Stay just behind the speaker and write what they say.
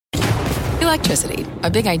electricity, a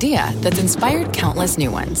big idea that's inspired countless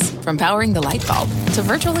new ones. From powering the light bulb to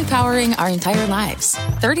virtually powering our entire lives.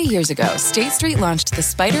 30 years ago, State Street launched the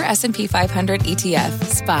SPDR S&P 500 ETF,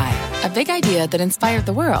 SPY. A big idea that inspired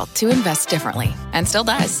the world to invest differently. And still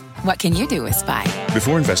does. What can you do with SPY?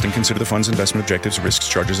 Before investing, consider the fund's investment objectives, risks,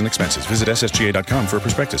 charges, and expenses. Visit ssga.com for a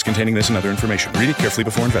prospectus containing this and other information. Read it carefully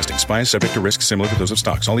before investing. SPY is subject to risks similar to those of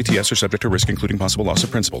stocks. All ETFs are subject to risk, including possible loss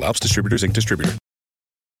of principal. Alps Distributors, Inc. Distributor.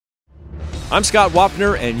 I'm Scott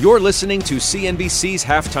Wapner, and you're listening to CNBC's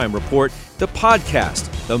Halftime Report, the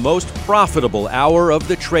podcast, the most profitable hour of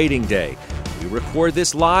the trading day. We record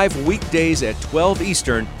this live weekdays at 12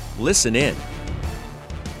 Eastern. Listen in.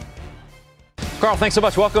 Carl, thanks so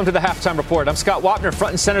much. Welcome to the Halftime Report. I'm Scott Wapner,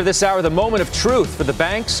 front and center this hour, the moment of truth for the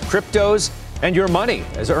banks, cryptos, and your money.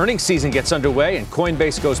 As earnings season gets underway and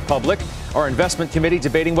Coinbase goes public, our investment committee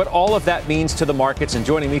debating what all of that means to the markets. And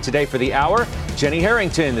joining me today for the hour, Jenny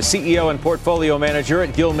Harrington, the CEO and portfolio manager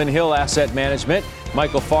at Gilman Hill Asset Management.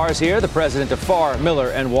 Michael Farr is here, the president of Farr,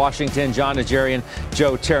 Miller & Washington. John Najarian,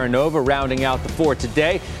 Joe Terranova, rounding out the four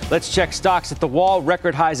today. Let's check stocks at the wall.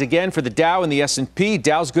 Record highs again for the Dow and the S&P.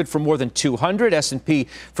 Dow's good for more than 200, S&P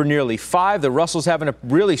for nearly 5. The Russell's having a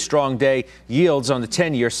really strong day. Yields on the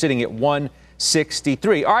 10-year sitting at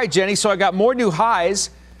 163. All right, Jenny, so I got more new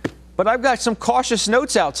highs, but I've got some cautious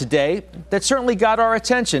notes out today that certainly got our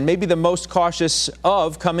attention. Maybe the most cautious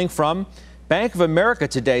of coming from Bank of America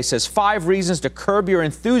today says 5 reasons to curb your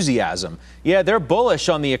enthusiasm. Yeah, they're bullish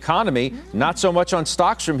on the economy, not so much on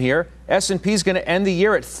stocks from here. S&P is going to end the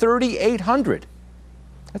year at 3,800.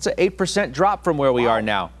 That's an 8% drop from where we are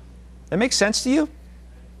now. That makes sense to you?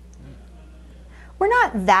 We're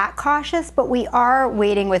not that cautious, but we are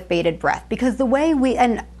waiting with bated breath because the way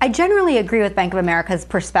and I generally agree with Bank of America's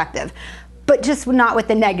perspective, but just not with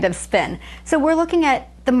the negative spin. So we're looking at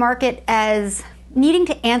the market as needing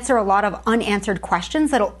to answer a lot of unanswered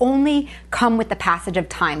questions that'll only come with the passage of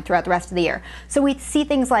time throughout the rest of the year. So we see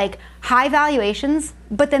things like high valuations,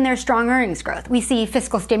 but then there's strong earnings growth. We see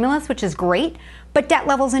fiscal stimulus, which is great, but debt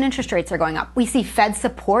levels and interest rates are going up. We see Fed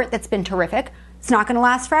support that's been terrific. It's not going to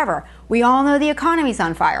last forever. We all know the economy's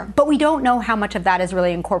on fire, but we don't know how much of that is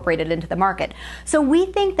really incorporated into the market. So we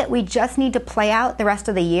think that we just need to play out the rest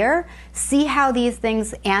of the year, see how these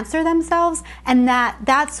things answer themselves, and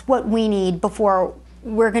that's what we need before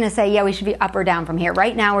we're going to say, yeah, we should be up or down from here.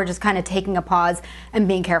 Right now, we're just kind of taking a pause and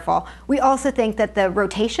being careful. We also think that the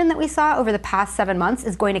rotation that we saw over the past 7 months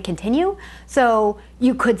is going to continue. So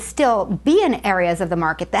you could still be in areas of the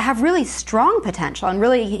market that have really strong potential and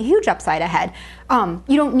really huge upside ahead.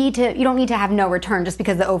 You don't need to have no return just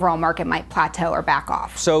because the overall market might plateau or back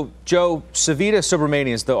off. So, Joe, Savita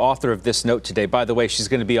Subramanian is the author of this note today. By the way, she's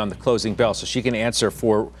going to be on the closing bell, so she can answer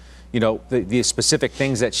for, the specific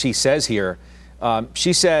things that she says here.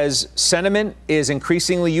 She says sentiment is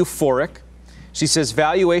increasingly euphoric. She says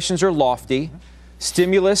valuations are lofty.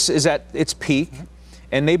 Stimulus is at its peak.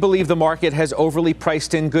 And they believe the market has overly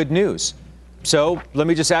priced in good news. So let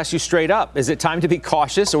me just ask you straight up. Is it time to be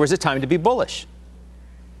cautious or is it time to be bullish?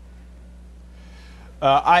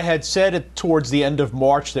 I had said towards the end of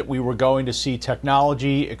March that we were going to see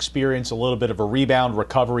technology experience a little bit of a rebound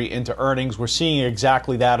recovery into earnings. We're seeing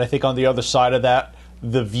exactly that. I think on the other side of that,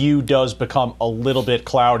 the view does become a little bit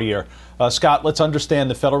cloudier. Scott, let's understand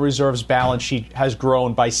the Federal Reserve's balance sheet has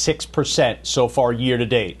grown by 6% so far year to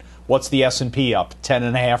date. What's the S&P up?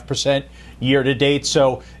 10.5% year to date.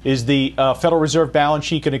 So is the Federal Reserve balance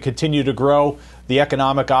sheet going to continue to grow? The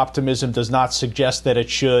economic optimism does not suggest that it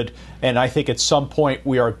should. And I think at some point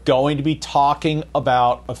we are going to be talking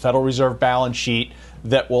about a Federal Reserve balance sheet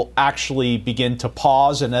that will actually begin to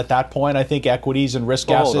pause. And at that point, I think equities and risk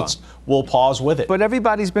assets will pause with it. But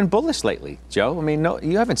everybody's been bullish lately, Joe. I mean, no,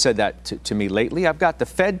 you haven't said that to me lately. I've got the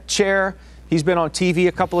Fed chair. He's been on TV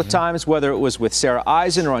a couple of times, whether it was with Sarah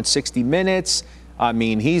Eisen or on 60 Minutes. I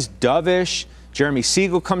mean, he's dovish. Jeremy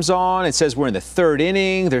Siegel comes on and says we're in the third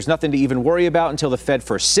inning. There's nothing to even worry about until the Fed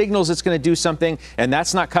first signals it's going to do something, and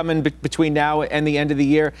that's not coming between now and the end of the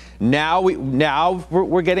year. Now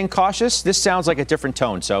we're getting cautious. This sounds like a different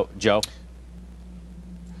tone. So, Joe.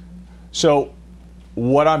 So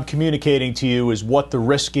what I'm communicating to you is what the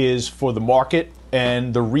risk is for the market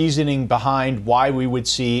and the reasoning behind why we would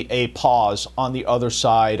see a pause on the other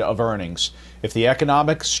side of earnings. If the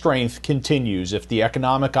economic strength continues, if the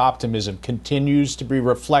economic optimism continues to be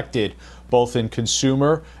reflected both in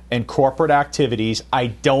consumer and corporate activities, I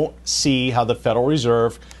don't see how the Federal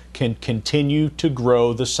Reserve can continue to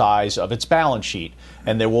grow the size of its balance sheet.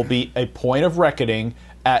 And there will be a point of reckoning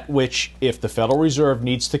at which, if the Federal Reserve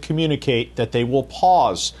needs to communicate that they will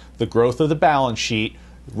pause the growth of the balance sheet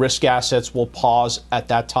Risk assets will pause at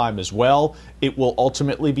that time as well. It will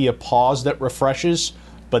ultimately be a pause that refreshes,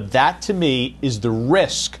 but that to me is the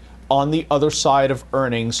risk on the other side of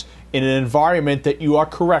earnings in an environment that you are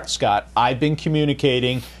correct, Scott. I've been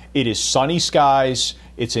communicating. It is sunny skies.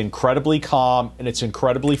 It's incredibly calm, and it's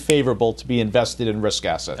incredibly favorable to be invested in risk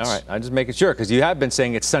assets. All right, I'm just making sure, because you have been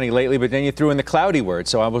saying it's sunny lately, but then you threw in the cloudy word,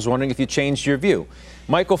 so I was wondering if you changed your view.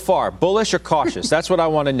 Michael Farr, bullish or cautious? That's what I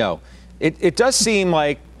want to know. It does seem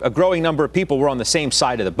like a growing number of people were on the same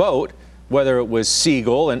side of the boat, whether it was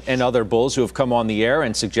Siegel and other bulls who have come on the air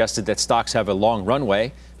and suggested that stocks have a long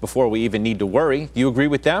runway before we even need to worry. Do you agree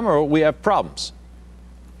with them, or we have problems?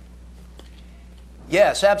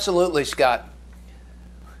 Yes, absolutely, Scott.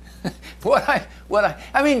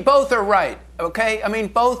 I mean, both are right, okay? I mean,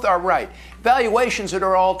 both are right. Valuations at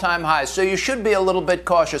our all-time highs, so you should be a little bit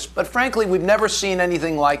cautious. But frankly, we've never seen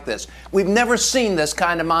anything like this. We've never seen this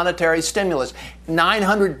kind of monetary stimulus.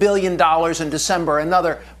 $900 billion in December,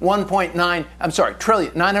 another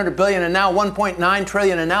trillion, 900 billion, and now 1.9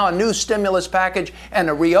 trillion, and now a new stimulus package and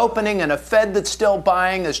a reopening and a Fed that's still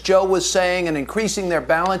buying, as Joe was saying, and increasing their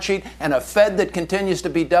balance sheet, and a Fed that continues to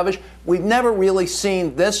be dovish. We've never really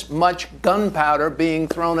seen this much gunpowder being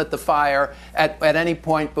thrown at the fire at any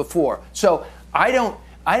point before. So I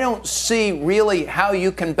don't see really how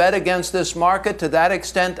you can bet against this market. To that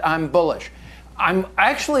extent, I'm bullish. I'm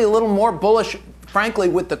actually a little more bullish, frankly,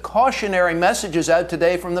 with the cautionary messages out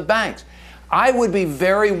today from the banks. I would be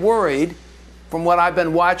very worried, from what I've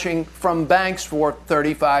been watching from banks for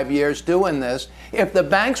 35 years doing this, if the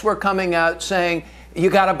banks were coming out saying, you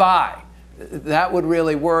got to buy. That would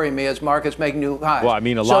really worry me as markets make new highs. Well, I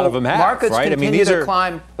mean, a lot of them have, markets right? I mean, these are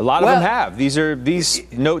climb. A lot of them have.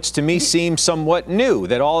 These notes to me seem somewhat new.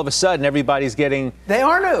 That all of a sudden everybody's getting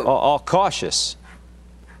all cautious.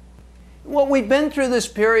 Well, we've been through this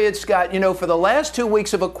period, Scott. You know, for the last 2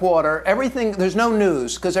 weeks of a quarter, there's no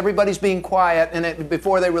news because everybody's being quiet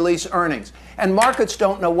before they release earnings, and markets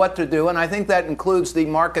don't know what to do. And I think that includes the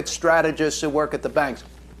market strategists who work at the banks.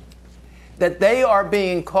 That they are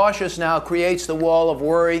being cautious now creates the wall of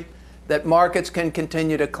worry that markets can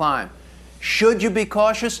continue to climb. Should you be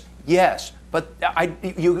cautious? Yes. But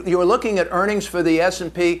you're looking at earnings for the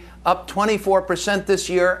S&P up 24% this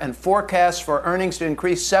year and forecasts for earnings to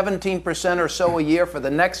increase 17% or so a year for the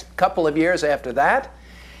next couple of years after that.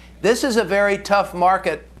 This is a very tough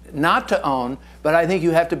market not to own, but I think you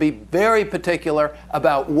have to be very particular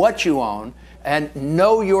about what you own and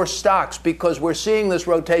know your stocks, because we're seeing this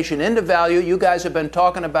rotation into value. You guys have been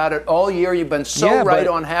talking about it all year. You've been right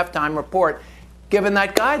on Halftime Report, given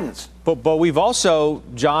that guidance. But we've also,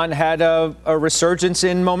 John, had a resurgence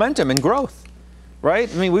in momentum and growth,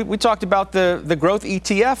 right? I mean, we talked about the growth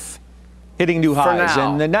ETF hitting new highs,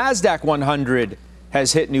 and the NASDAQ 100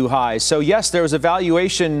 has hit new highs. So, yes, there was a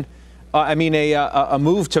valuation, a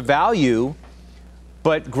move to value.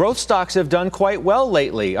 But growth stocks have done quite well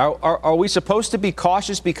lately. Are we supposed to be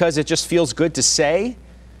cautious because it just feels good to say,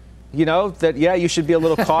 that, you should be a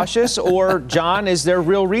little cautious? Or, John, is there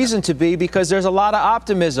real reason to be, because there's a lot of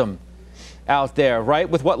optimism out there, right,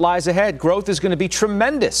 with what lies ahead? Growth is going to be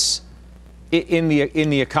tremendous in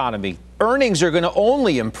the economy. Earnings are going to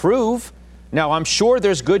only improve. Now, I'm sure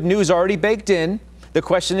there's good news already baked in. The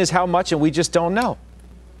question is how much, and we just don't know.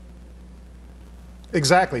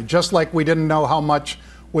 Exactly. Just like we didn't know how much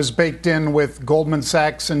was baked in with Goldman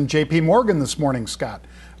Sachs and JP Morgan this morning, Scott.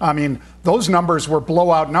 I mean, those numbers were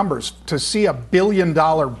blowout numbers. To see $1 billion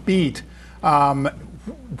beat,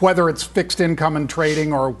 whether it's fixed income and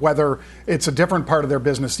trading or whether it's a different part of their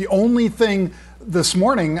business. The only thing this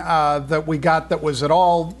morning that we got that was at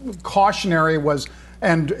all cautionary was,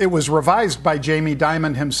 and it was revised by Jamie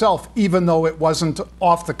Dimon himself, even though it wasn't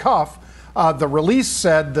off the cuff, the release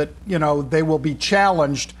said that, they will be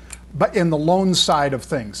challenged but in the loan side of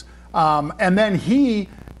things. And then he,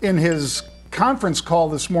 in his conference call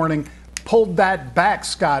this morning, pulled that back,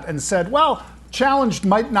 Scott, and said, well, challenged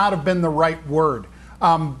might not have been the right word.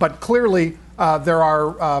 But clearly, there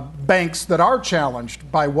are banks that are challenged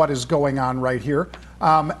by what is going on right here.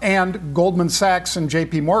 And Goldman Sachs and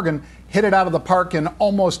JP Morgan hit it out of the park in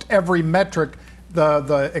almost every metric.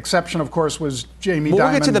 The exception, of course, was Jamie Dimon.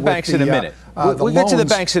 We'll get to the banks in a minute. We'll get to the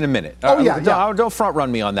banks in a minute. Don't front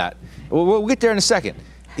run me on that. We'll get there in a second.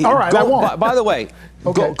 All right, I won't. By the way,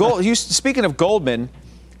 okay. Speaking of Goldman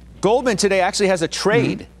today actually has a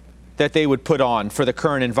trade that they would put on for the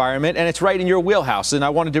current environment, and it's right in your wheelhouse. And I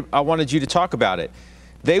wanted you to talk about it.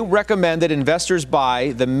 They recommend that investors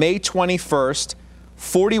buy the May 21st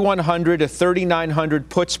 4,100 to 3,900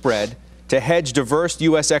 put spread to hedge diverse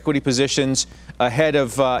U.S. equity positions ahead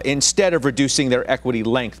of instead of reducing their equity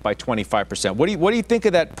length by 25%. What do you think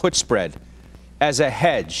of that put spread as a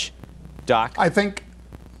hedge, Doc? I think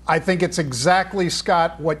it's exactly,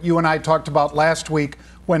 Scott, what you and I talked about last week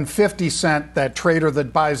when 50 Cent, that trader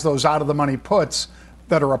that buys those out-of-the-money puts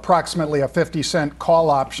that are approximately a 50 cent call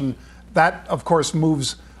option, that, of course,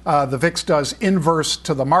 moves, the VIX does, inverse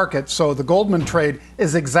to the market. So the Goldman trade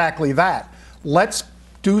is exactly that. Let's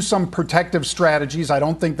do some protective strategies. I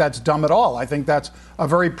don't think that's dumb at all. I think that's a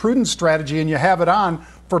very prudent strategy, and you have it on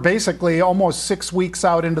for basically almost 6 weeks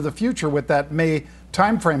out into the future with that May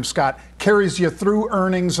timeframe, Scott. Carries you through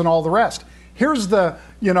earnings and all the rest. Here's the,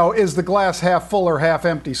 is the glass half full or half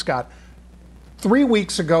empty, Scott? 3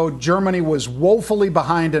 weeks ago, Germany was woefully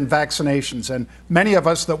behind in vaccinations, and many of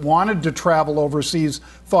us that wanted to travel overseas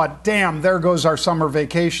thought, damn, there goes our summer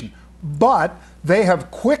vacation. But they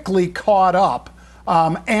have quickly caught up,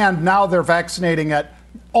 and now they're vaccinating at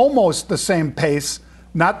almost the same pace,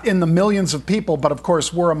 not in the millions of people, but of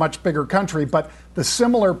course we're a much bigger country, but the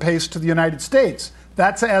similar pace to the United States.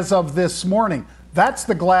 That's as of this morning. That's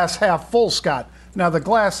the glass half full, Scott. Now the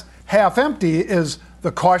glass half empty is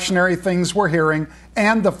the cautionary things we're hearing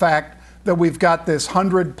and the fact that we've got this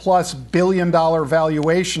 $100+ billion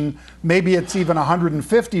valuation. Maybe it's even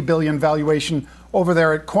 $150 billion valuation over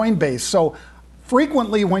there at Coinbase. So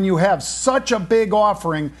frequently when you have such a big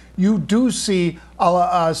offering, you do see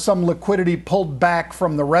some liquidity pulled back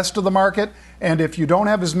from the rest of the market. And if you don't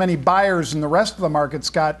have as many buyers in the rest of the market,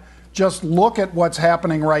 Scott, just look at what's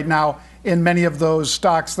happening right now in many of those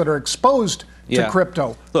stocks that are exposed to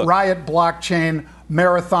crypto. Look. Riot, blockchain,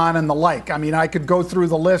 Marathon, and the like. I mean, I could go through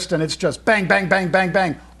the list and it's just bang, bang, bang, bang,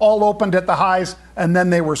 bang. All opened at the highs and then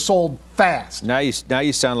they were sold fast. Now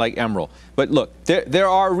you sound like Emerald. But look, there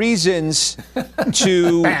are reasons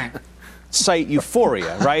to cite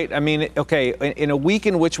euphoria, right? I mean, okay, in a week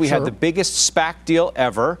in which we had the biggest SPAC deal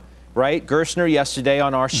ever, right? Gerstner yesterday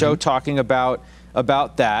on our show talking about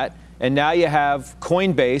that. And now you have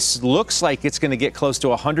Coinbase, looks like it's going to get close to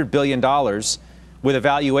 $100 billion with a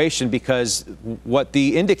valuation because what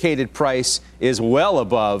the indicated price is well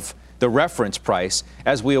above the reference price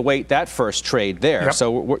as we await that first trade there. Yep.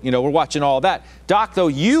 So, we're watching all that. Doc, though,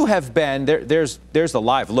 you have been, there's the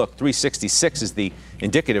live look, 366 is the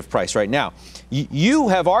indicative price right now. You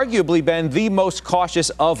have arguably been the most cautious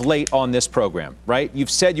of late on this program, right? You've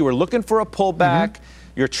said you were looking for a pullback.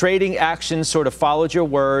 Your trading actions sort of followed your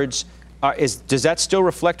words. Does that still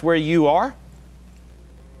reflect where you are?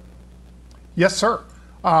 Yes, sir.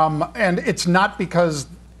 And it's not because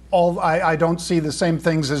I don't see the same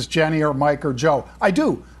things as Jenny or Mike or Joe. I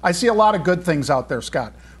do. I see a lot of good things out there,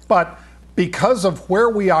 Scott. But because of where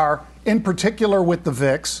we are, in particular with the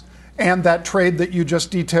VIX and that trade that you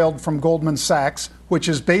just detailed from Goldman Sachs, which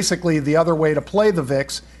is basically the other way to play the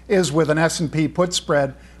VIX, is with an S&P put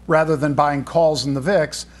spread rather than buying calls in the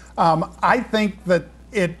VIX. I think that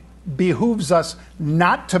it behooves us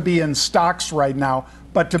not to be in stocks right now,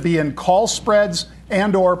 but to be in call spreads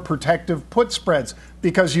and or protective put spreads,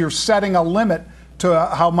 because you're setting a limit to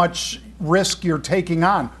how much risk you're taking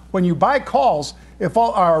on. When you buy calls,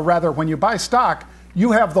 when you buy stock,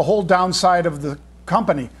 you have the whole downside of the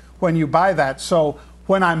company when you buy that. So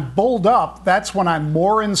when I'm bulled up, that's when I'm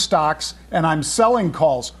more in stocks and I'm selling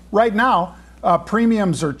calls. Right now,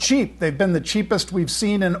 premiums are cheap. They've been the cheapest we've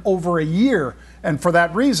seen in over a year. And for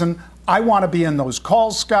that reason, I want to be in those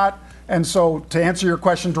calls, Scott. And so to answer your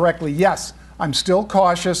question directly, yes, I'm still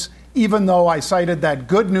cautious, even though I cited that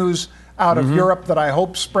good news out of Europe that I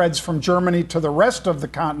hope spreads from Germany to the rest of the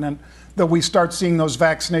continent, that we start seeing those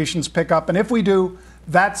vaccinations pick up. And if we do,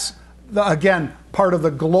 that's, again, part of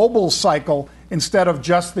the global cycle instead of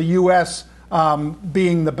just the U.S.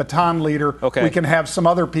 Being the baton leader. We can have some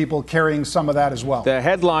other people carrying some of that as well. The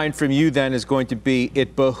headline from you then is going to be,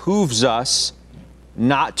 it behooves us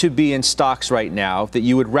not to be in stocks right now, that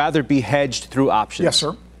you would rather be hedged through options. Yes,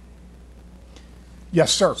 sir.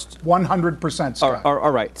 Yes, sir. 100%, Scott.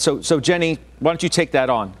 All right. So, Jenny, why don't you take that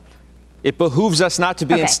on? It behooves us not to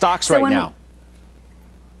be in stocks right now.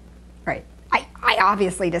 Right. I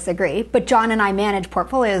obviously disagree, but John and I manage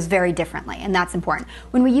portfolios very differently, and that's important.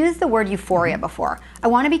 When we use the word euphoria before, I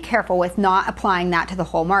want to be careful with not applying that to the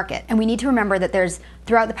whole market. And we need to remember that there's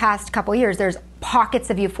throughout the past couple years, there's pockets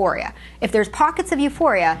of euphoria. If there's pockets of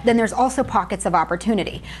euphoria, then there's also pockets of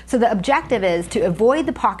opportunity. So the objective is to avoid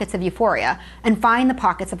the pockets of euphoria and find the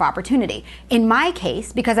pockets of opportunity. In my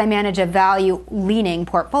case, because I manage a value-leaning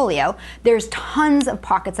portfolio, there's tons of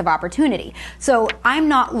pockets of opportunity. So I'm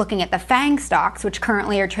not looking at the FANG stocks, which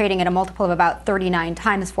currently are trading at a multiple of about 39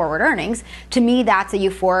 times forward earnings. To me, that's a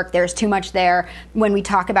euphoric. There's too much there. When we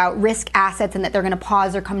talk about risk assets and that they're going to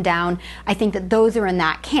pause or come down, I think that those are in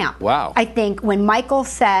that camp. Wow. I think when Michael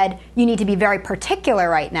said you need to be very particular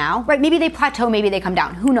right now, right? Maybe they plateau, maybe they come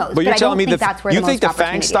down. Who knows? But you're telling me that's where you the think most the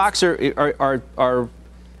FANG stocks are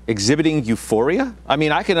exhibiting euphoria? I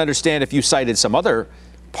mean, I can understand if you cited some other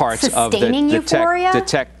parts of the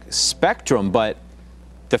tech spectrum, but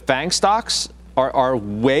the FANG stocks are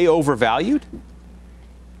way overvalued?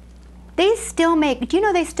 They still make, do you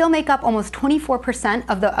know they still make up almost 24%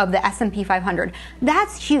 of the S&P 500?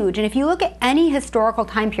 That's huge. And if you look at any historical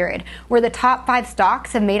time period where the top 5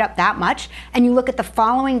 stocks have made up that much, and you look at the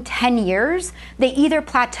following 10 years, they either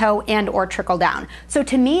plateau and or trickle down. So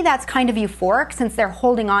to me, that's kind of euphoric since they're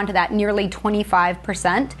holding on to that nearly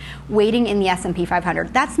 25% weighting in the S&P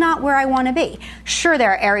 500. That's not where I want to be. Sure,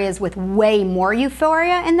 there are areas with way more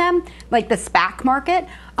euphoria in them, like the SPAC market.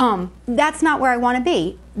 That's not where I want to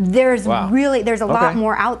be. There's a lot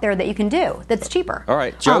more out there that you can do that's cheaper. All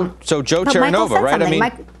right, Joe. So Joe Terranova, right? I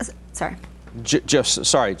mean, sorry.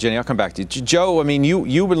 Sorry, Jenny. I'll come back to you. Joe, I mean,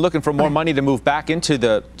 you've been looking for more money to move back into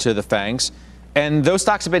the FANGs, and those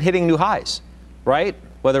stocks have been hitting new highs, right?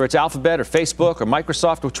 Whether it's Alphabet or Facebook or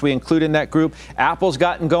Microsoft, which we include in that group, Apple's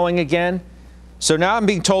gotten going again. So now I'm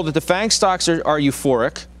being told that the FANG stocks are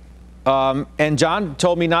euphoric, and John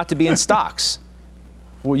told me not to be in stocks.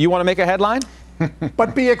 Well, you want to make a headline?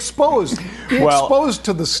 But be exposed. Be exposed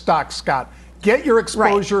to the stock, Scott. Get your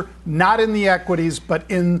exposure not in the equities, but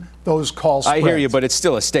in those call spreads. I hear you, but it's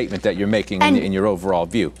still a statement that you're making in your overall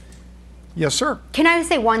view. Yes, sir. Can I just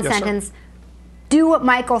say one sentence? Sir. Do what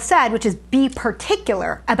Michael said, which is be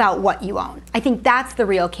particular about what you own. I think that's the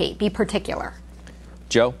real key. Be particular.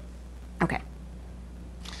 Joe? Okay.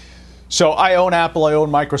 So I own Apple, I own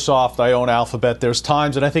Microsoft, I own Alphabet. There's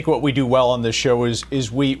times, and I think what we do well on this show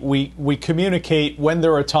is we communicate when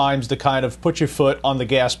there are times to kind of put your foot on the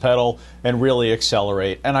gas pedal and really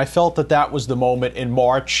accelerate. And I felt that was the moment in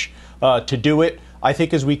March to do it. I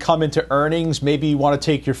think as we come into earnings, maybe you want to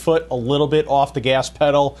take your foot a little bit off the gas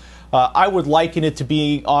pedal. I would liken it to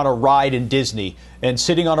being on a ride in Disney and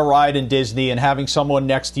sitting on a ride in Disney and having someone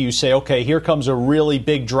next to you say, okay, here comes a really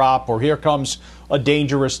big drop or here comes a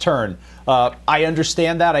dangerous turn. I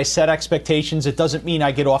understand that. I set expectations. It doesn't mean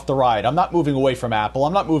I get off the ride. I'm not moving away from Apple.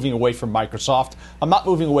 I'm not moving away from Microsoft. I'm not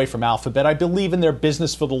moving away from Alphabet. I believe in their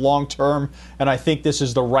business for the long term, and I think this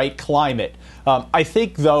is the right climate. I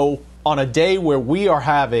think, though, on a day where we are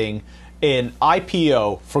having an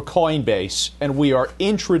IPO for Coinbase and we are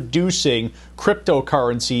introducing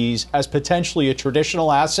cryptocurrencies as potentially a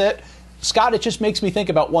traditional asset, Scott, it just makes me think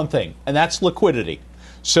about one thing, and that's liquidity.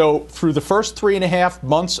 So through the first 3.5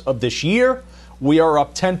 months of this year, we are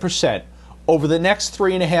up 10%. Over the next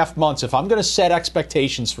 3.5 months, if I'm going to set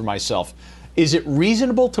expectations for myself, is it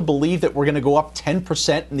reasonable to believe that we're going to go up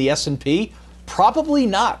 10% in the S&P? Probably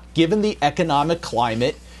not, given the economic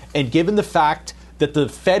climate and given the fact that the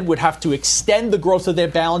Fed would have to extend the growth of their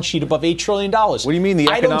balance sheet above $8 trillion. What do you mean the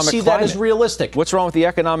economic climate? I don't see that as realistic. What's wrong with the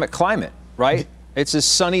economic climate, right? It's as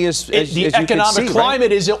sunny as you can see, the economic climate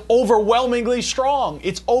right? is overwhelmingly strong.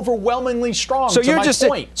 It's overwhelmingly strong. So you're just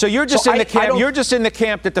point. So you're just in the camp. You're just in the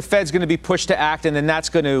camp that the Fed's going to be pushed to act, and then that's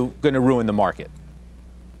going to ruin the market.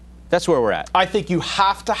 That's where we're at. I think you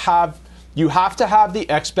have to have the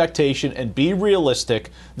expectation and be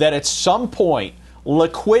realistic that at some point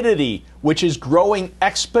liquidity, which is growing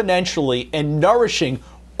exponentially and nourishing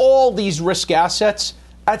all these risk assets,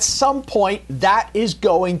 at some point that is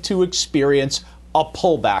going to experience a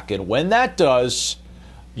pullback. And when that does,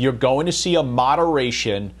 you're going to see a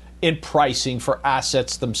moderation in pricing for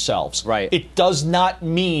assets themselves. Right. It does not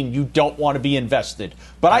mean you don't want to be invested.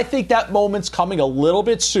 But I think that moment's coming a little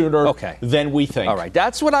bit sooner than we think. All right.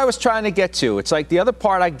 That's what I was trying to get to. It's like the other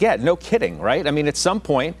part I get. No kidding, right? I mean, at some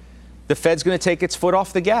point, the Fed's going to take its foot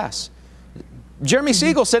off the gas. Jeremy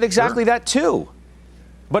Siegel said exactly that, too.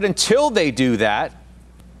 But until they do that,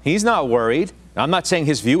 he's not worried. Now, I'm not saying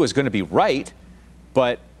his view is going to be right,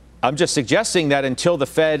 but I'm just suggesting that until the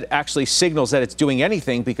Fed actually signals that it's doing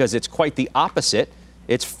anything, because it's quite the opposite.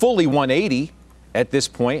 It's fully 180 at this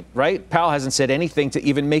point, right? Powell hasn't said anything to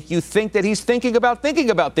even make you think that he's thinking about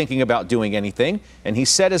doing anything. And he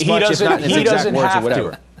said as much, if not in his exact words or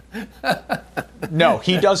whatever. No,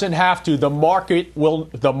 he doesn't have to. The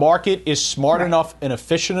market is smart enough and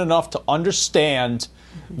efficient enough to understand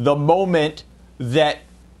the moment that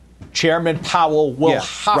Chairman Powell will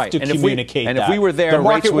have to communicate that. And if we were there, the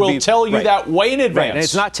market will tell you that way in advance. Right. And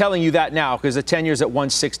it's not telling you that now because the 10-year's at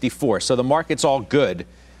 164. So the market's all good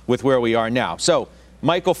with where we are now. So,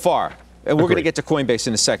 Michael Farr, and we're going to get to Coinbase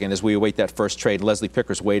in a second as we await that first trade. Leslie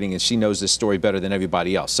Picker's waiting, and she knows this story better than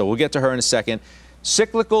everybody else. So we'll get to her in a second.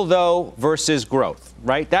 Cyclical, though, versus growth,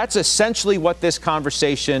 right? That's essentially what this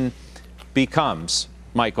conversation becomes,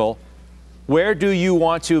 Michael. Where do you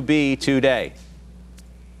want to be today?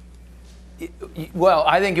 Well,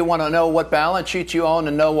 I think you want to know what balance sheet you own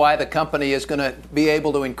and know why the company is going to be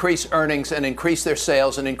able to increase earnings and increase their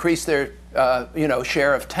sales and increase their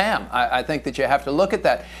share of TAM. I think that you have to look at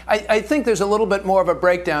that. I think there's a little bit more of a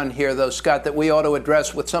breakdown here, though, Scott, that we ought to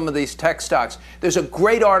address with some of these tech stocks. There's a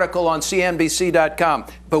great article on CNBC.com.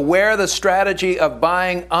 Beware the strategy of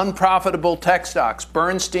buying unprofitable tech stocks.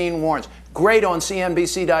 Bernstein warns. Great on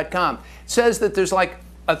CNBC.com. Says that there's like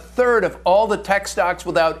a third of all the tech stocks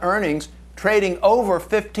without earnings trading over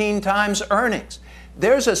 15 times earnings.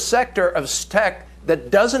 There's a sector of tech that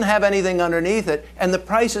doesn't have anything underneath it, and the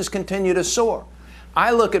prices continue to soar.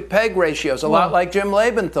 I look at PEG ratios a lot like Jim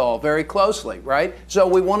Lebenthal very closely, right? So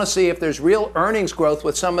we want to see if there's real earnings growth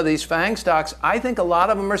with some of these FANG stocks. I think a lot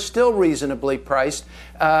of them are still reasonably priced,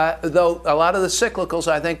 though a lot of the cyclicals,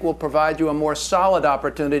 I think, will provide you a more solid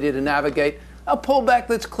opportunity to navigate a pullback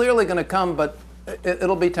that's clearly going to come, but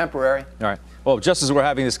it'll be temporary. All right. Well, just as we're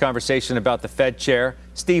having this conversation about the Fed chair,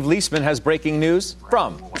 Steve Leisman has breaking news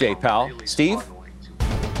from Jay Powell. Steve?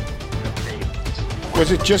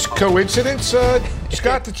 Was it just coincidence,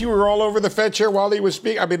 Scott, that you were all over the Fed chair while he was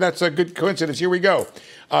speaking? I mean, that's a good coincidence. Here we go.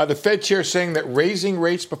 The Fed chair saying that raising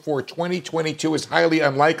rates before 2022 is highly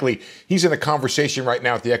unlikely. He's in a conversation right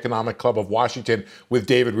now at the Economic Club of Washington with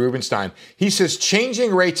David Rubenstein. He says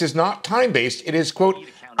changing rates is not time-based. It is, quote,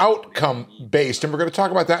 outcome-based. And we're going to talk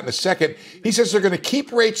about that in a second. He says they're going to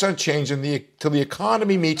keep rates unchanged until the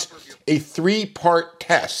economy meets a three-part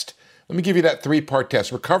test. Let me give you that three-part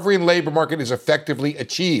test. Recovery in labor market is effectively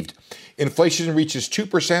achieved. Inflation reaches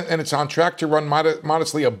 2%, and it's on track to run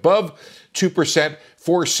modestly above 2%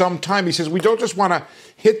 for some time. He says we don't just want to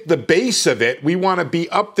hit the base of it. We want to be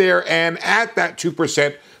up there and at that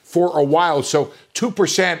 2% for a while. So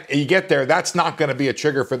 2%, you get there, that's not going to be a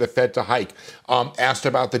trigger for the Fed to hike. Asked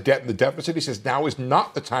about the debt and the deficit, he says now is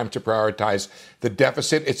not the time to prioritize the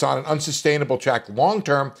deficit. It's on an unsustainable track long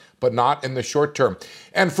term, but not in the short term.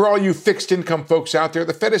 And for all you fixed income folks out there,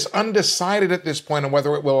 the Fed is undecided at this point on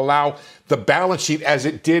whether it will allow the balance sheet as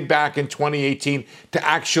it did back in 2018 to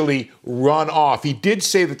actually run off. He did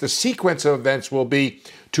say that the sequence of events will be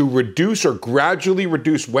to reduce or gradually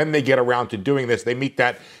reduce when they get around to doing this. They meet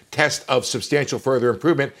that test of substantial further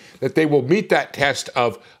improvement, that they will meet that test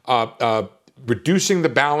of reducing the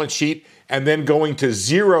balance sheet and then going to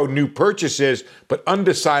zero new purchases, but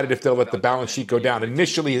undecided if they'll let the balance sheet go down.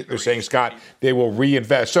 Initially, they're saying, Scott, they will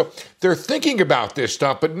reinvest. So they're thinking about this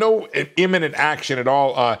stuff, but no imminent action at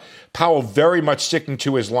all. Powell very much sticking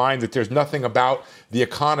to his line that there's nothing about the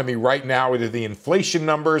economy right now, either the inflation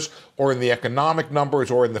numbers or in the economic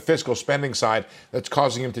numbers or in the fiscal spending side, that's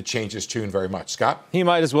causing him to change his tune very much. Scott? He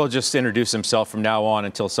might as well just introduce himself from now on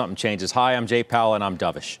until something changes. Hi, I'm Jay Powell, and I'm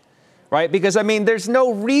dovish. Right? Because, I mean, there's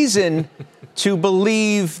no reason to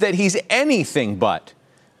believe that he's anything but,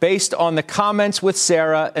 based on the comments with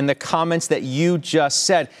Sarah and the comments that you just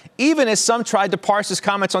said, even as some tried to parse his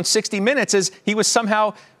comments on 60 Minutes as he was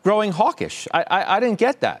somehow growing hawkish. I didn't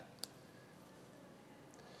get that.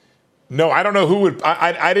 No, I don't know who would.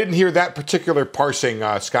 I didn't hear that particular parsing,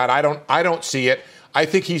 Scott. I don't see it. I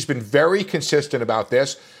think he's been very consistent about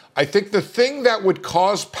this. I think the thing that would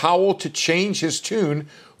cause Powell to change his tune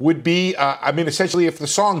would be, essentially if the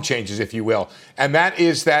song changes, if you will. And that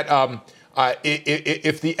is that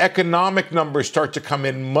if the economic numbers start to come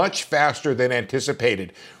in much faster than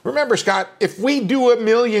anticipated. Remember, Scott, if we do 1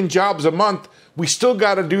 million jobs a month, we still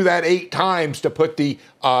got to do that 8 times to put the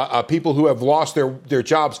people who have lost their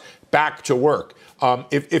jobs back to work.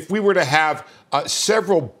 If we were to have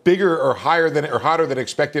several bigger or hotter than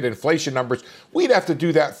expected inflation numbers, we'd have to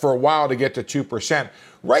do that for a while to get to 2%.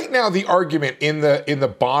 Right now, the argument in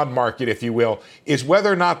the bond market, if you will, is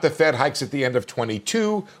whether or not the Fed hikes at the end of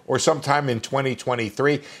 22 or sometime in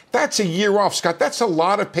 2023. That's a year off, Scott. That's a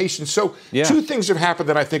lot of patience. So Two things have happened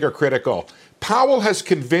that I think are critical. Powell has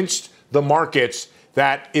convinced the markets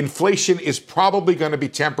that inflation is probably going to be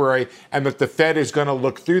temporary and that the Fed is going to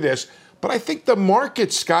look through this. But I think the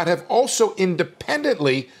markets, Scott, have also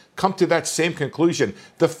independently come to that same conclusion.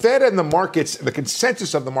 The Fed and the markets, the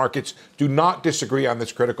consensus of the markets, do not disagree on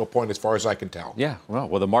this critical point as far as I can tell. Yeah,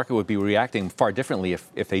 well, the market would be reacting far differently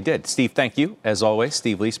if they did. Steve, thank you, as always.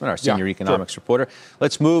 Steve Leisman, our senior economics reporter.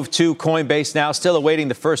 Let's move to Coinbase now. Still awaiting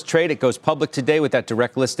the first trade. It goes public today with that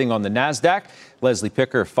direct listing on the NASDAQ. Leslie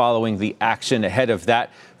Picker following the action ahead of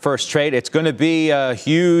that first trade. It's going to be a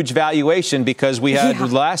huge valuation because we had the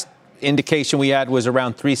last indication we had was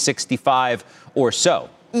around 365 or so.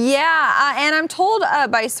 Yeah, and I'm told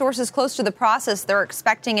by sources close to the process, they're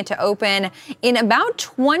expecting it to open in about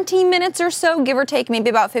 20 minutes or so, give or take, maybe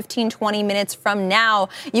about 15, 20 minutes from now.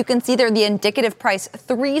 You can see there the indicative price,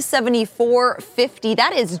 $374.50.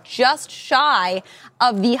 That is just shy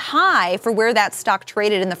of the high for where that stock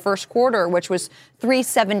traded in the first quarter, which was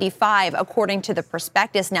 $375, according to the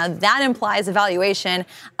prospectus. Now, that implies a valuation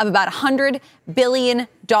of about $100 billion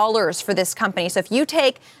for this company. So if you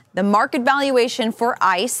take the market valuation for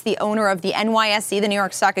ICE, the owner of the NYSE, the New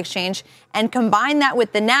York Stock Exchange, and combine that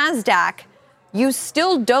with the NASDAQ, you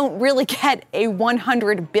still don't really get a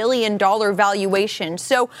 $100 billion valuation.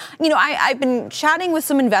 So, I've been chatting with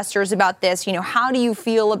some investors about this. How do you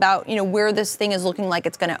feel about, where this thing is looking like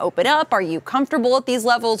it's going to open up? Are you comfortable at these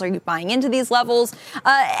levels? Are you buying into these levels?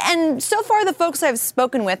 And so far, the folks I've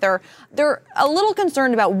spoken with they're a little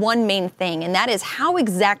concerned about one main thing, and that is how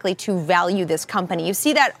exactly to value this company. You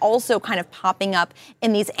see that also kind of popping up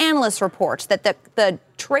in these analyst reports, that the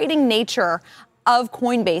trading nature of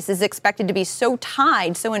Coinbase is expected to be so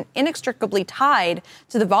inextricably tied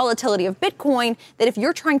to the volatility of Bitcoin that if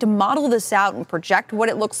you're trying to model this out and project what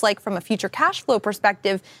it looks like from a future cash flow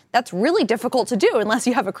perspective, that's really difficult to do unless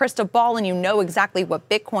you have a crystal ball and you know exactly what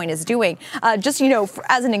Bitcoin is doing.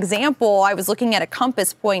 As an example, I was looking at a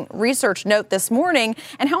Compass Point research note this morning,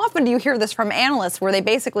 and how often do you hear this from analysts where they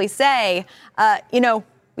basically say,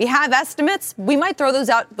 we have estimates. We might throw those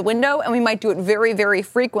out the window, and we might do it very, very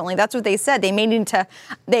frequently. That's what they said.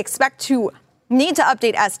 They expect to need to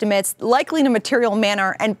update estimates, likely in a material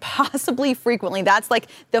manner, and possibly frequently. That's like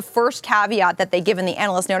the first caveat that they give in the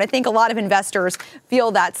analyst note. I think a lot of investors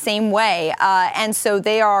feel that same way. And so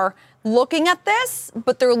they are looking at this,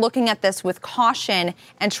 but they're looking at this with caution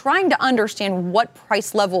and trying to understand what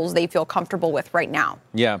price levels they feel comfortable with right now.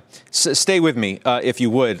 Yeah. Stay with me, if you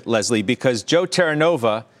would, Leslie, because Joe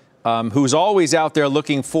Terranova, who's always out there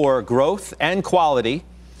looking for growth and quality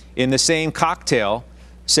in the same cocktail,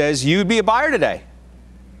 says you'd be a buyer today.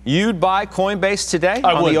 You'd buy Coinbase today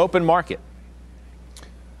on the open market.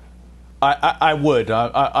 I would.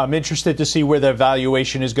 I'm interested to see where their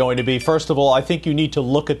valuation is going to be. First of all, I think you need to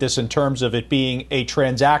look at this in terms of it being a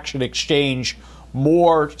transaction exchange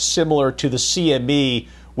more similar to the CME,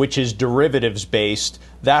 which is derivatives based.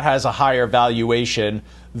 That has a higher valuation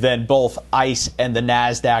than both ICE and the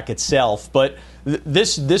NASDAQ itself. But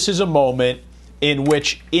this is a moment in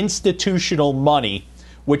which institutional money,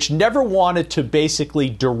 which never wanted to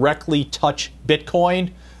basically directly touch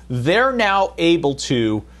Bitcoin, they're now able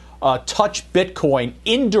to touch Bitcoin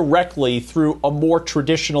indirectly through a more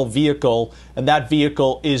traditional vehicle, and that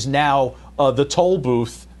vehicle is now the toll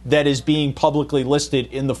booth that is being publicly listed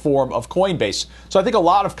in the form of Coinbase. So I think a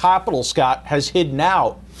lot of capital, Scott, has hidden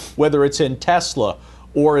out, whether it's in Tesla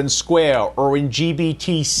or in Square or in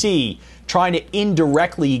GBTC, trying to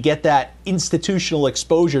indirectly get that institutional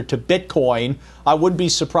exposure to Bitcoin. I wouldn't be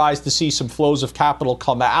surprised to see some flows of capital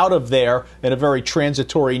come out of there in a very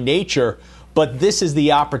transitory nature. But this is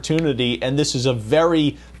the opportunity, and this is a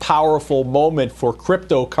very powerful moment for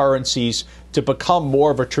cryptocurrencies to become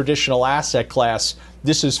more of a traditional asset class.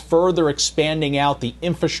 This is further expanding out the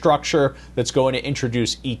infrastructure that's going to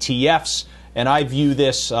introduce ETFs. And I view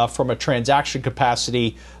this from a transaction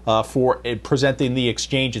capacity for presenting the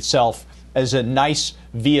exchange itself as a nice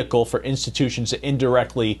vehicle for institutions to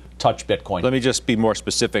indirectly touch Bitcoin. Let me just be more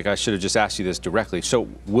specific. I should have just asked you this directly. So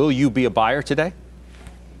will you be a buyer today?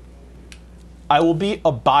 I will be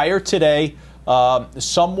a buyer today,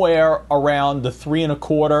 somewhere around the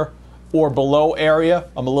 3.25 or below area.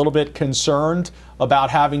 I'm a little bit concerned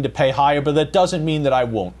about having to pay higher, but that doesn't mean that I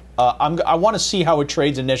won't. I want to see how it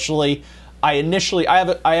trades initially. I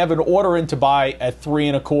have an order in to buy at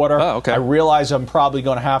 3.25. Oh, okay. I realize I'm probably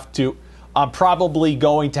going to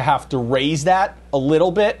have to raise that a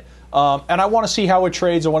little bit. And I want to see how it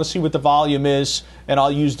trades. I want to see what the volume is, and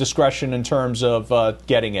I'll use discretion in terms of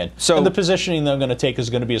getting in. And the positioning that I'm going to take is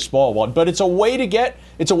going to be a small one, but it's a way to get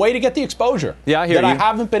the exposure I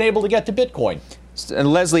haven't been able to get to Bitcoin.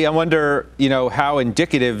 And Leslie, I wonder, how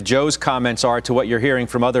indicative Joe's comments are to what you're hearing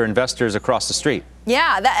from other investors across the street.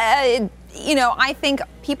 Yeah, I think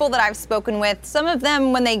people that I've spoken with, some of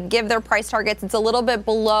them, when they give their price targets, it's a little bit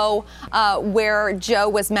below where Joe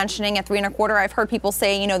was mentioning at 3.25. I've heard people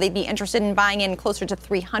say, they'd be interested in buying in closer to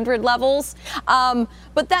 300 levels.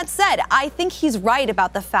 But that said, I think he's right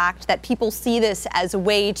about the fact that people see this as a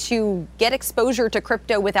way to get exposure to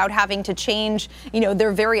crypto without having to change,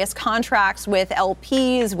 their various contracts with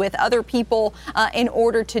LPs, with other people. In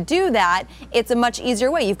order to do that, it's a much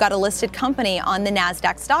easier way. You've got a listed company on the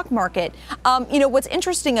NASDAQ stock market. What's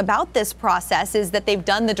interesting about this process is that they've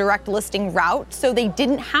done the direct listing route, so they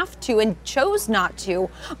didn't have to and chose not to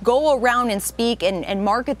go around and speak and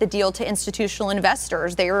market the deal to institutional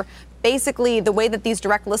investors. They're basically, the way that these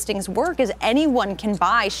direct listings work is anyone can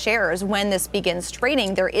buy shares when this begins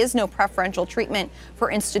trading. There is no preferential treatment for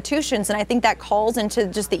institutions, and I think that calls into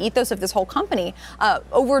just the ethos of this whole company.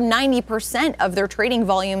 Over 90% of their trading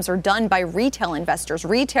volumes are done by retail investors.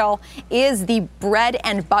 Retail is the bread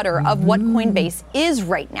and butter of what Coinbase is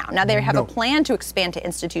right now. Now, they have a plan to expand to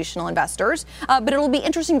institutional investors, but it'll be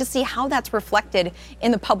interesting to see how that's reflected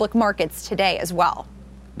in the public markets today as well.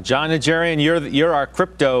 Jon Najarian, you're our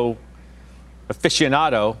crypto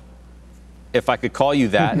aficionado, if I could call you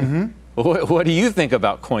that. What do you think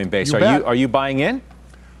about Coinbase? Are you buying in?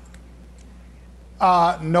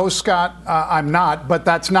 No, Scott, I'm not. But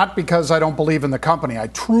that's not because I don't believe in the company. I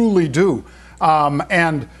truly do.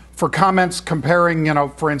 And for comments comparing,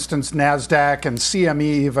 for instance, NASDAQ and CME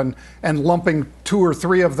even, and lumping 2 or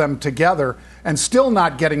 3 of them together and still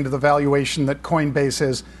not getting to the valuation that Coinbase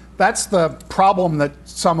is, that's the problem that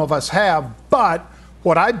some of us have. But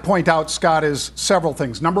what I'd point out, Scott, is several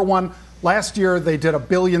things. Number one, last year they did $1.3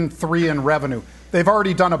 billion in revenue. They've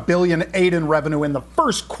already done $1.8 billion in revenue in the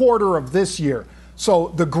first quarter of this year. So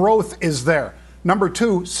the growth is there. Number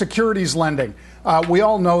two, securities lending. We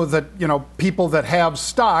all know that, people that have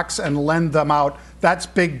stocks and lend them out, that's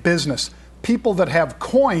big business. People that have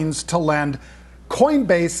coins to lend,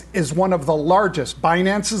 Coinbase is one of the largest.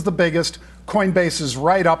 Binance is the biggest. Coinbase is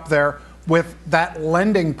right up there with that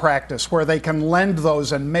lending practice where they can lend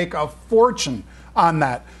those and make a fortune on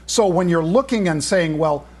that. So when you're looking and saying,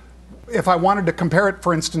 well, if I wanted to compare it,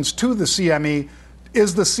 for instance, to the CME,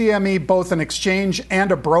 is the CME both an exchange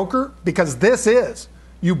and a broker? Because this is.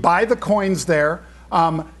 You buy the coins there.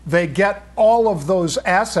 They get all of those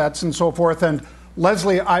assets and so forth. And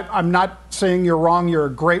Leslie, I'm not saying you're wrong. You're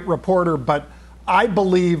a great reporter, but I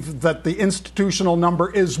believe that the institutional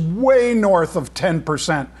number is way north of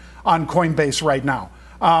 10% on Coinbase right now.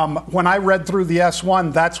 When I read through the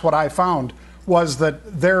S1, that's what I found, was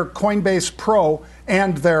that their Coinbase Pro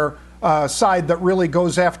and their side that really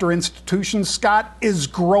goes after institutions, Scott, is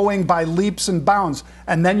growing by leaps and bounds.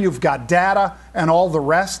 And then you've got data and all the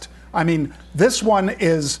rest. I mean, this one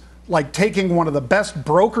is like taking one of the best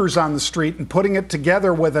brokers on the street and putting it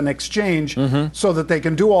together with an exchange so that they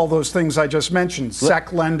can do all those things I just mentioned,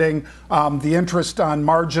 SEC lending, the interest on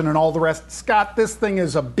margin and all the rest. Scott, this thing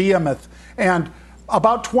is a behemoth. And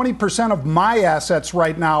about 20% of my assets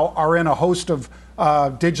right now are in a host of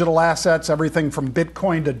digital assets, everything from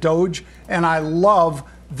Bitcoin to Doge. And I love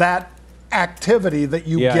that activity that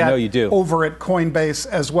you get over at Coinbase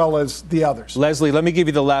as well as the others. Leslie, let me give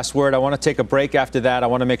you the last word. I want to take a break after that. I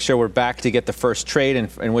want to make sure we're back to get the first trade,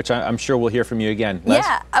 in which I'm sure we'll hear from you again. Les?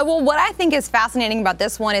 Yeah, well, what I think is fascinating about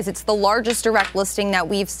this one is it's the largest direct listing that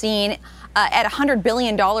we've seen at $100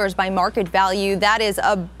 billion by market value. That is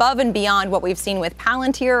above and beyond what we've seen with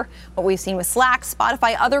Palantir, what we've seen with Slack,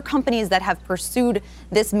 Spotify, other companies that have pursued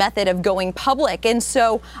this method of going public. And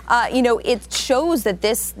so, it shows that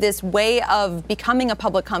this way of becoming a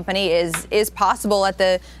public company is possible at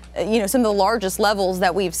the some of the largest levels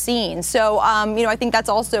that we've seen. So, I think that's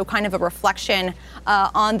also kind of a reflection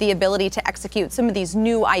on the ability to execute some of these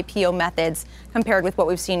new IPO methods compared with what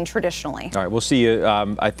we've seen traditionally. All right, we'll see you,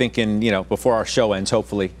 I think, before our show ends,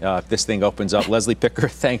 hopefully, if this thing opens up. Leslie Picker,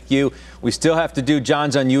 thank you. We still have to do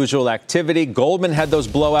John's unusual activity. Goldman had those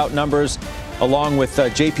blowout numbers along with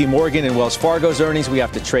JP Morgan and Wells Fargo's earnings. We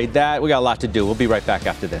have to trade that. We got a lot to do. We'll be right back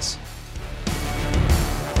after this.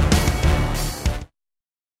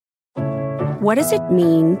 What does it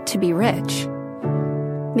mean to be rich?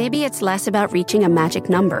 Maybe it's less about reaching a magic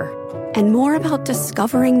number and more about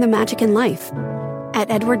discovering the magic in life.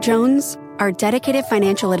 At Edward Jones, our dedicated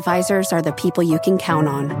financial advisors are the people you can count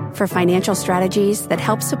on for financial strategies that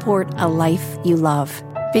help support a life you love.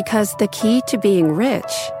 Because the key to being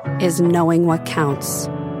rich is knowing what counts.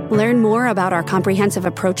 Learn more about our comprehensive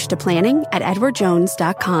approach to planning at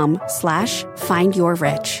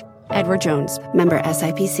edwardjones.com/findyourrich. Edward Jones, member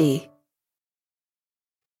SIPC.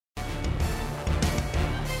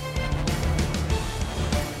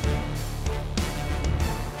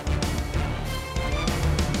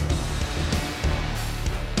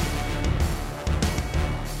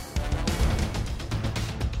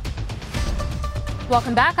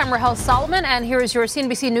 Welcome back. I'm Rahel Solomon, and here is your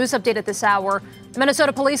CNBC News update at this hour. The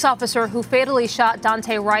Minnesota police officer who fatally shot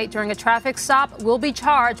Dante Wright during a traffic stop will be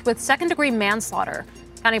charged with second-degree manslaughter.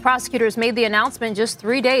 County prosecutors made the announcement just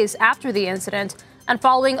 3 days after the incident and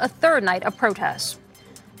following a third night of protests.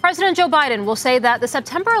 President Joe Biden will say that the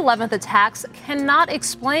September 11th attacks cannot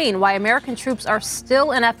explain why American troops are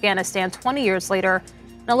still in Afghanistan 20 years later.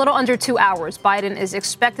 In a little under 2 hours, Biden is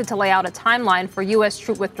expected to lay out a timeline for U.S.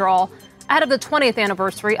 troop withdrawal ahead of the 20th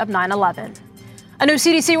anniversary of 9/11. A new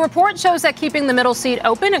CDC report shows that keeping the middle seat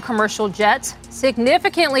open in commercial jets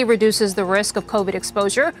significantly reduces the risk of COVID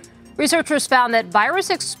exposure. Researchers found that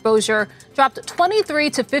virus exposure dropped 23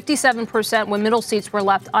 to 57% when middle seats were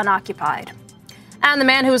left unoccupied. And the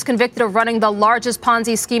man who was convicted of running the largest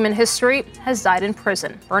Ponzi scheme in history has died in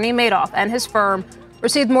prison. Bernie Madoff and his firm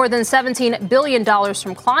received more than $17 billion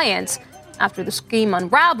from clients. After the scheme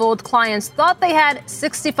unraveled, clients thought they had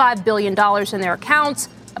 $65 billion in their accounts.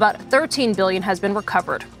 About $13 billion has been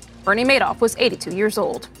recovered. Bernie Madoff was 82 years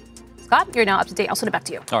old. Scott, you're now up to date. I'll send it back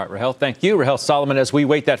to you. All right, Rahel, thank you. Rahel Solomon, as we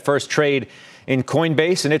wait that first trade in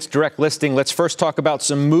Coinbase and its direct listing, let's first talk about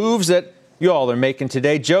some moves that you all are making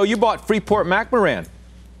today. Joe, you bought Freeport-McMoRan.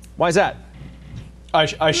 Why is that? I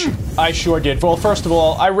sure did. Well, first of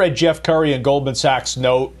all, I read Jeff Curry and Goldman Sachs'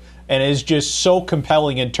 note, and it is just so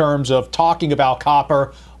compelling in terms of talking about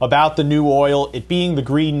copper, about the new oil, it being the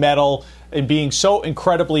green metal, and being so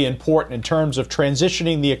incredibly important in terms of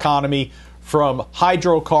transitioning the economy from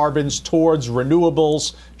hydrocarbons towards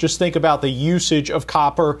renewables. Just think about the usage of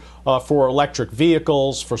copper for electric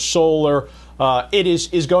vehicles, for solar. It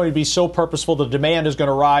is going to be so purposeful. The demand is going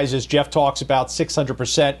to rise, as Jeff talks about,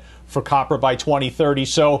 600% for copper by 2030.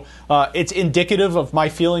 So it's indicative of my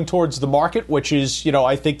feeling towards the market, which is,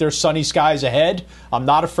 I think there's sunny skies ahead. I'm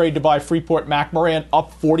not afraid to buy Freeport-McMoRan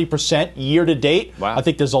up 40% year to date. Wow. I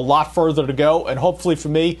think there's a lot further to go. And hopefully for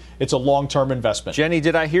me, it's a long-term investment. Jenny,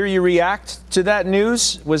 did I hear you react to that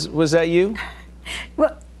news? Was that you?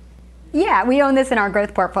 Well, yeah, we own this in our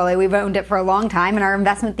growth portfolio. We've owned it for a long time, and our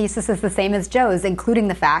investment thesis is the same as Joe's, including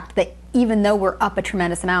the fact that even though we're up a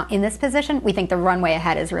tremendous amount in this position, we think the runway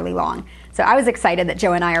ahead is really long. So I was excited that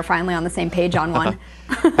Joe and I are finally on the same page on one.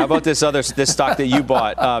 How about this stock that you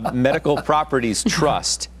bought, Medical Properties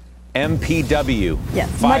Trust, MPW,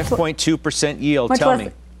 yes, 5.2% yield. Tell me.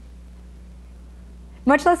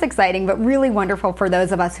 Much less exciting, but really wonderful for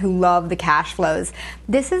those of us who love the cash flows.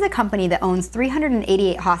 This is a company that owns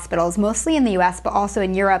 388 hospitals, mostly in the U.S., but also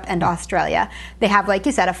in Europe and Australia. They have, like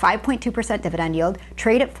you said, a 5.2% dividend yield,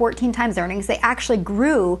 trade at 14 times earnings. They actually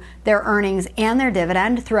grew their earnings and their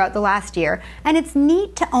dividend throughout the last year. And it's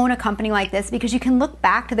neat to own a company like this because you can look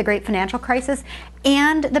back to the great financial crisis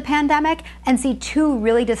and the pandemic and see two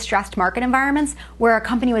really distressed market environments where a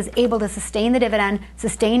company was able to sustain the dividend,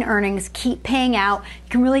 sustain earnings, keep paying out.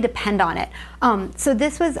 You can really depend on it. So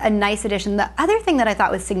this was a nice addition. The other thing that I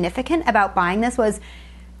thought was significant about buying this was,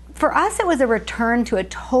 for us, it was a return to a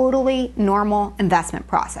totally normal investment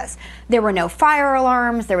process. There were no fire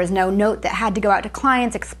alarms. There was no note that had to go out to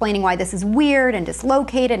clients explaining why this is weird and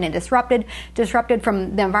dislocated and disrupted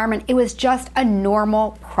from the environment. It was just a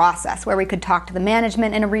normal process where we could talk to the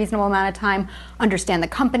management in a reasonable amount of time, understand the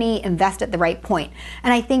company, invest at the right point.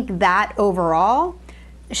 And I think that overall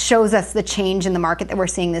shows us the change in the market that we're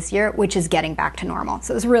seeing this year, which is getting back to normal.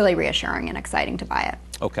 So it was really reassuring and exciting to buy it.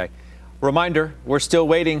 Okay. Reminder, we're still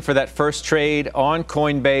waiting for that first trade on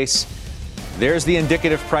Coinbase. There's the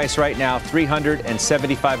indicative price right now,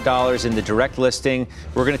 $375 in the direct listing.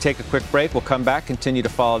 We're going to take a quick break. We'll come back, continue to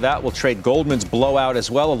follow that. We'll trade Goldman's blowout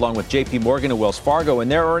as well, along with JP Morgan and Wells Fargo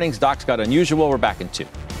and their earnings. Docs got unusual. We're back in 2.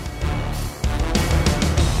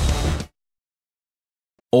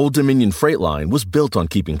 Old Dominion Freight Line was built on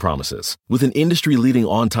keeping promises. With an industry-leading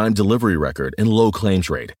on-time delivery record and low claims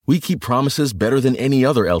rate, we keep promises better than any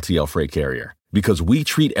other LTL freight carrier because we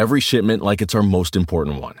treat every shipment like it's our most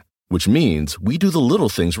important one, which means we do the little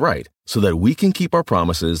things right so that we can keep our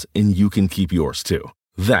promises and you can keep yours too.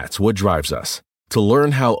 That's what drives us. To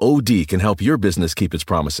learn how OD can help your business keep its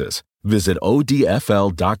promises, visit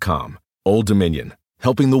odfl.com. Old Dominion,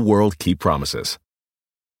 helping the world keep promises.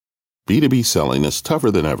 B2B selling is tougher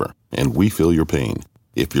than ever, and we feel your pain.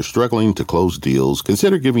 If you're struggling to close deals,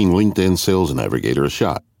 consider giving LinkedIn Sales Navigator a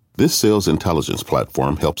shot. This sales intelligence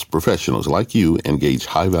platform helps professionals like you engage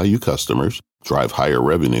high-value customers, drive higher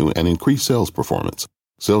revenue, and increase sales performance.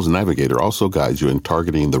 Sales Navigator also guides you in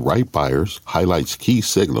targeting the right buyers, highlights key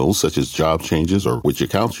signals such as job changes or which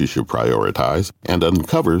accounts you should prioritize, and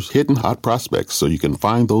uncovers hidden hot prospects so you can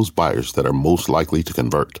find those buyers that are most likely to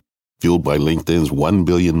convert. Fueled by LinkedIn's 1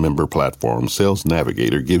 billion member platform, Sales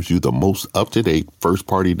Navigator gives you the most up-to-date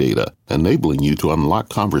first-party data, enabling you to unlock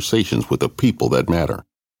conversations with the people that matter.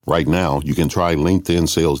 Right now, you can try LinkedIn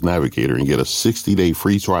Sales Navigator and get a 60-day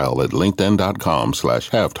free trial at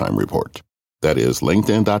linkedin.com/halftime report. That is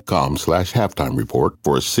linkedin.com/halftime report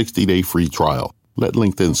for a 60-day free trial. Let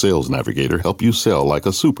LinkedIn Sales Navigator help you sell like a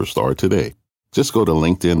superstar today. Just go to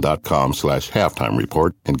linkedin.com/halftime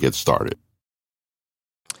report and get started.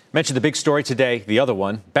 Mentioned the big story today, the other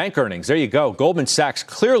one, bank earnings. There you go. Goldman Sachs,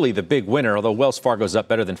 clearly the big winner, although Wells Fargo's up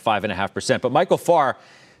better than 5.5%. But Michael Farr,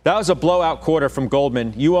 that was a blowout quarter from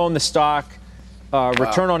Goldman. You own the stock.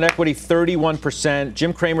 Return on equity, 31%.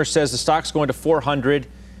 Jim Cramer says the stock's going to 400.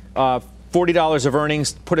 $40 of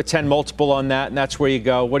earnings. Put a 10 multiple on that, and that's where you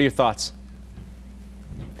go. What are your thoughts?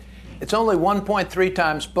 It's only 1.3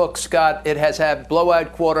 times book, Scott. It has had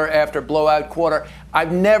blowout quarter after blowout quarter.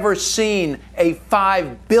 I've never seen a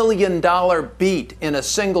 $5 billion beat in a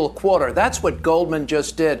single quarter. That's what Goldman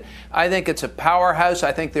just did. I think it's a powerhouse.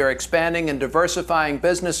 I think they're expanding and diversifying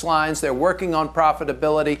business lines. They're working on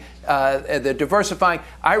profitability. They're diversifying.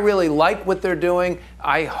 I really like what they're doing.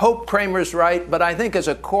 I hope Cramer's right, but I think as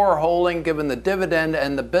a core holding, given the dividend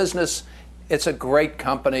and the business, it's a great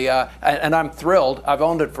company, and I'm thrilled. I've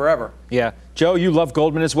owned it forever. Yeah. Joe, you love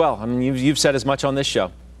Goldman as well. I mean, you've said as much on this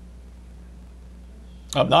show.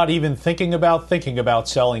 I'm not even thinking about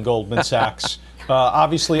selling Goldman Sachs.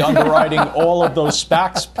 Obviously, underwriting all of those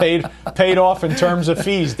SPACs paid off in terms of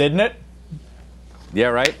fees, didn't it? Yeah,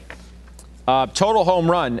 right. Total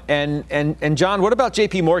home run. And John, what about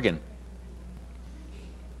J.P. Morgan?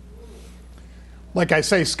 Like I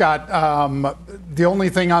say, Scott, the only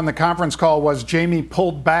thing on the conference call was Jamie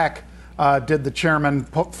pulled back, did the chairman,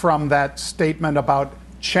 from that statement about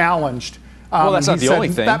challenged. Well, that's not the only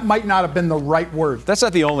thing. That might not have been the right word. That's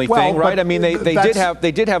not the only thing, right? I mean,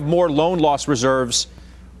 they did have more loan loss reserves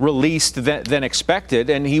released than expected,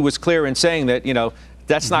 and he was clear in saying that, you know,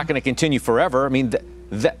 that's not going to continue forever. I mean,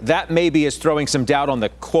 that maybe is throwing some doubt on the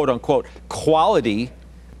quote unquote quality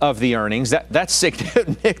of the earnings. That's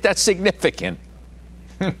significant.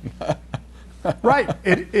 Right,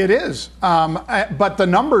 it is. But the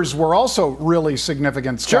numbers were also really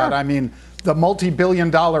significant, Scott. Sure. I mean, the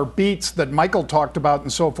multi-billion-dollar beats that Michael talked about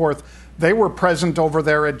and so forth, they were present over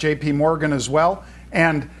there at J.P. Morgan as well.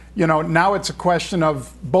 And, you know, now it's a question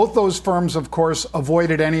of both those firms, of course,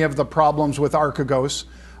 avoided any of the problems with Archegos.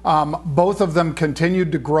 Both of them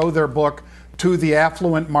continued to grow their book to the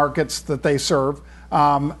affluent markets that they serve.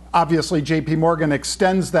 Obviously, J.P. Morgan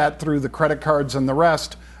extends that through the credit cards and the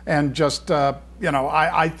rest. And just,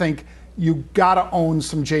 I think you got to own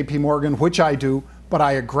some J.P. Morgan, which I do, but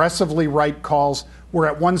I aggressively write calls. We're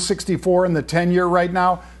at 164 in the 10-year right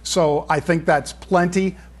now, so I think that's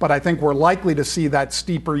plenty, but I think we're likely to see that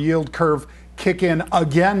steeper yield curve kick in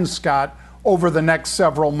again, Scott, over the next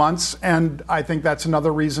several months, and I think that's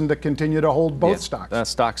another reason to continue to hold both stocks.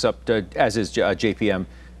 Stock's up, as is JPM,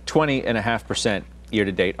 20.5%. Year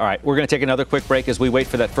to date. All right, we're going to take another quick break as we wait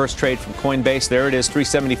for that first trade from Coinbase. There it is,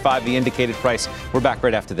 $375, the indicated price. We're back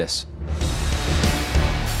right after this.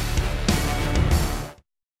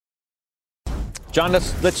 John,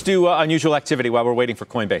 let's do unusual activity while we're waiting for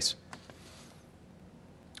Coinbase.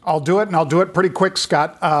 I'll do it, and I'll do it pretty quick,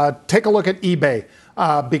 Scott. Take a look at eBay.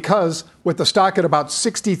 Because with the stock at about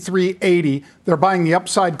 63.80, they're buying the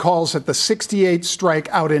upside calls at the 68 strike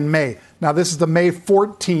out in May. Now, this is the May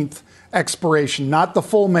 14th expiration, not the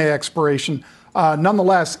full May expiration.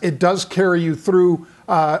 Nonetheless, it does carry you through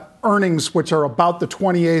earnings, which are about the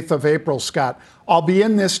 28th of April, Scott. I'll be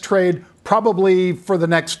in this trade probably for the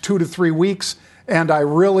next 2 to 3 weeks, and I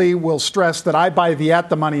really will stress that I buy the at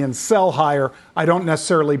the money and sell higher. I don't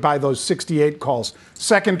necessarily buy those 68 calls.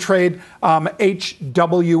 Second trade,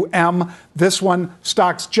 HWM. This one,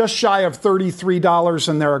 stock's just shy of $33,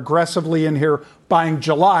 and they're aggressively in here buying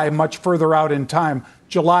July, much further out in time.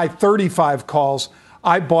 July 35 calls.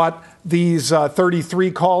 I bought these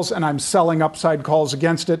 33 calls, and I'm selling upside calls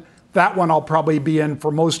against it. That one I'll probably be in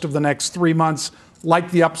for most of the next 3 months,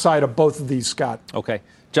 like the upside of both of these, Scott. Okay.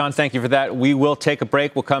 John, thank you for that. We will take a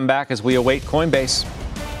break. We'll come back as we await Coinbase.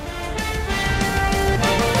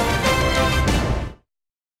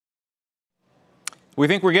 We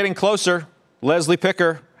think we're getting closer. Leslie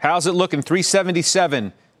Picker, how's it looking?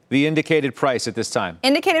 377. the indicated price at this time?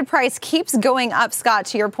 Indicated price keeps going up, Scott,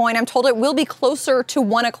 to your point. I'm told it will be closer to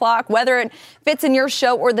 1 o'clock. Whether it fits in your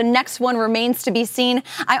show or the next one remains to be seen.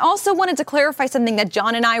 I also wanted to clarify something that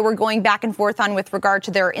John and I were going back and forth on with regard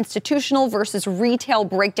to their institutional versus retail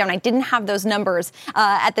breakdown. I didn't have those numbers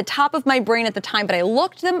at the top of my brain at the time, but I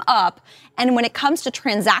looked them up. And when it comes to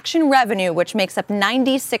transaction revenue, which makes up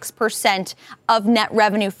 96% of net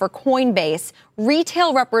revenue for Coinbase,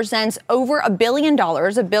 retail represents over $1 billion,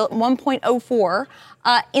 1.04.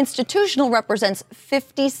 Institutional represents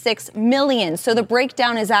 56 million. So the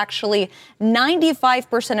breakdown is actually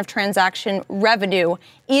 95% of transaction revenue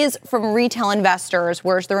is from retail investors,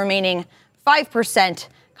 whereas the remaining 5%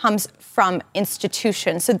 comes from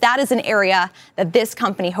institutions. So that is an area that this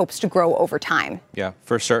company hopes to grow over time. Yeah,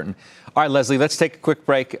 for certain. All right, Leslie, let's take a quick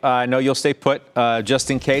break. I know you'll stay put just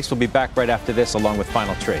in case. We'll be back right after this along with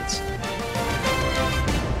final trades.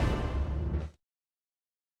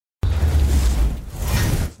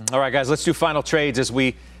 All right, guys, let's do final trades as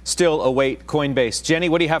we still await Coinbase. Jenny,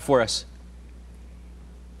 what do you have for us?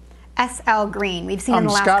 SL Green. We've seen in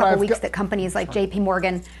the last couple weeks that companies like JP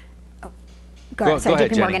Morgan,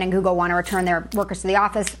 JP Morgan and Google want to return their workers to the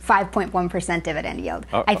office. 5.1% dividend yield.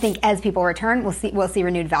 I think as people return, we'll see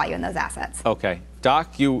renewed value in those assets. Okay,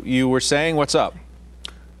 Doc, you were saying what's up?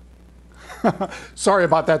 Sorry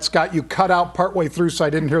about that, Scott. You cut out partway through, so I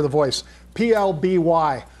didn't hear the voice.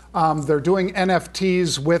 PLBY. They're doing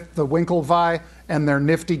NFTs with the Winklevi and their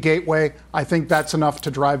nifty gateway. I think that's enough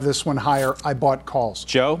to drive this one higher. I bought calls.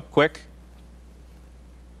 Joe, quick.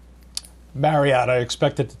 Marriott, I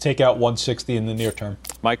expect it to take out 160 in the near term.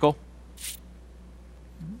 Michael?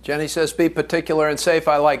 Jenny says be particular and safe.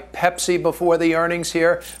 I like Pepsi before the earnings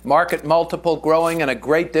here. Market multiple growing and a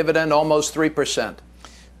great dividend, almost 3%.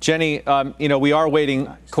 Jenny, we are waiting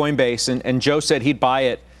Coinbase, and Joe said he'd buy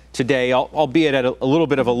it today, albeit at a little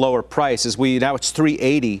bit of a lower price. Now it's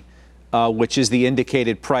 $380, which is the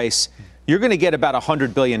indicated price. You're going to get about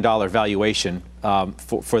 $100 billion valuation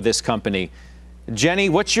for this company. Jenny,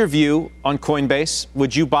 what's your view on Coinbase?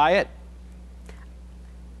 Would you buy it?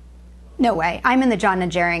 No way. I'm in the John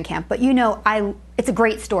Najarian camp, but it's a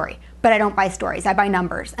great story. But I don't buy stories. I buy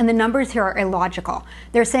numbers. And the numbers here are illogical.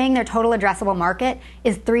 They're saying their total addressable market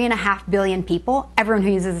is 3.5 billion people, everyone who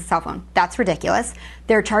uses a cell phone. That's ridiculous.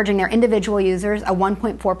 They're charging their individual users a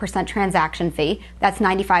 1.4% transaction fee. That's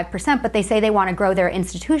 95%, but they say they want to grow their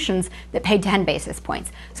institutions that pay 10 basis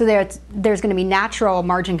points. So there's going to be natural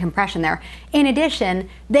margin compression there. In addition,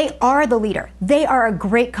 they are the leader. They are a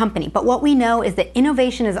great company. But what we know is that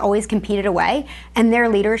innovation is always competed away, and their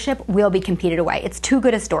leadership will be competed away. It's too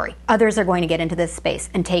good a story. Others are going to get into this space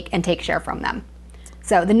and take share from them.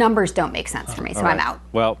 So the numbers don't make sense for me, so I'm out.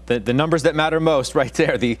 Well, the numbers that matter most right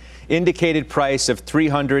there, the indicated price of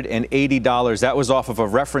 $380, that was off of a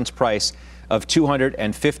reference price of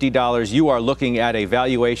 $250. You are looking at a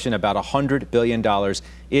valuation about $100 billion.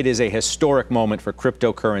 It is a historic moment for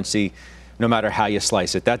cryptocurrency, no matter how you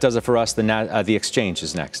slice it. That does it for us. The exchange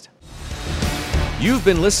is next. You've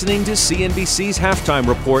been listening to CNBC's Halftime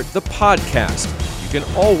Report, the podcast. You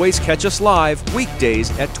can always catch us live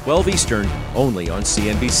weekdays at 12 Eastern, only on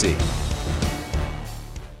CNBC.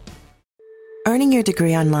 Earning your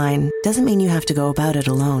degree online doesn't mean you have to go about it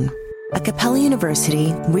alone. At Capella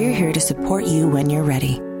University, we're here to support you when you're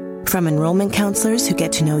ready. From enrollment counselors who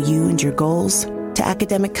get to know you and your goals, to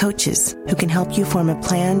academic coaches who can help you form a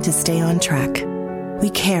plan to stay on track.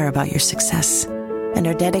 We care about your success and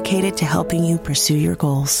are dedicated to helping you pursue your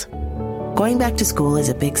goals. Going back to school is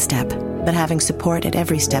a big step, but having support at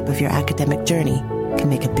every step of your academic journey can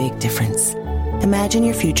make a big difference. Imagine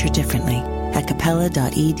your future differently at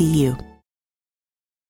capella.edu.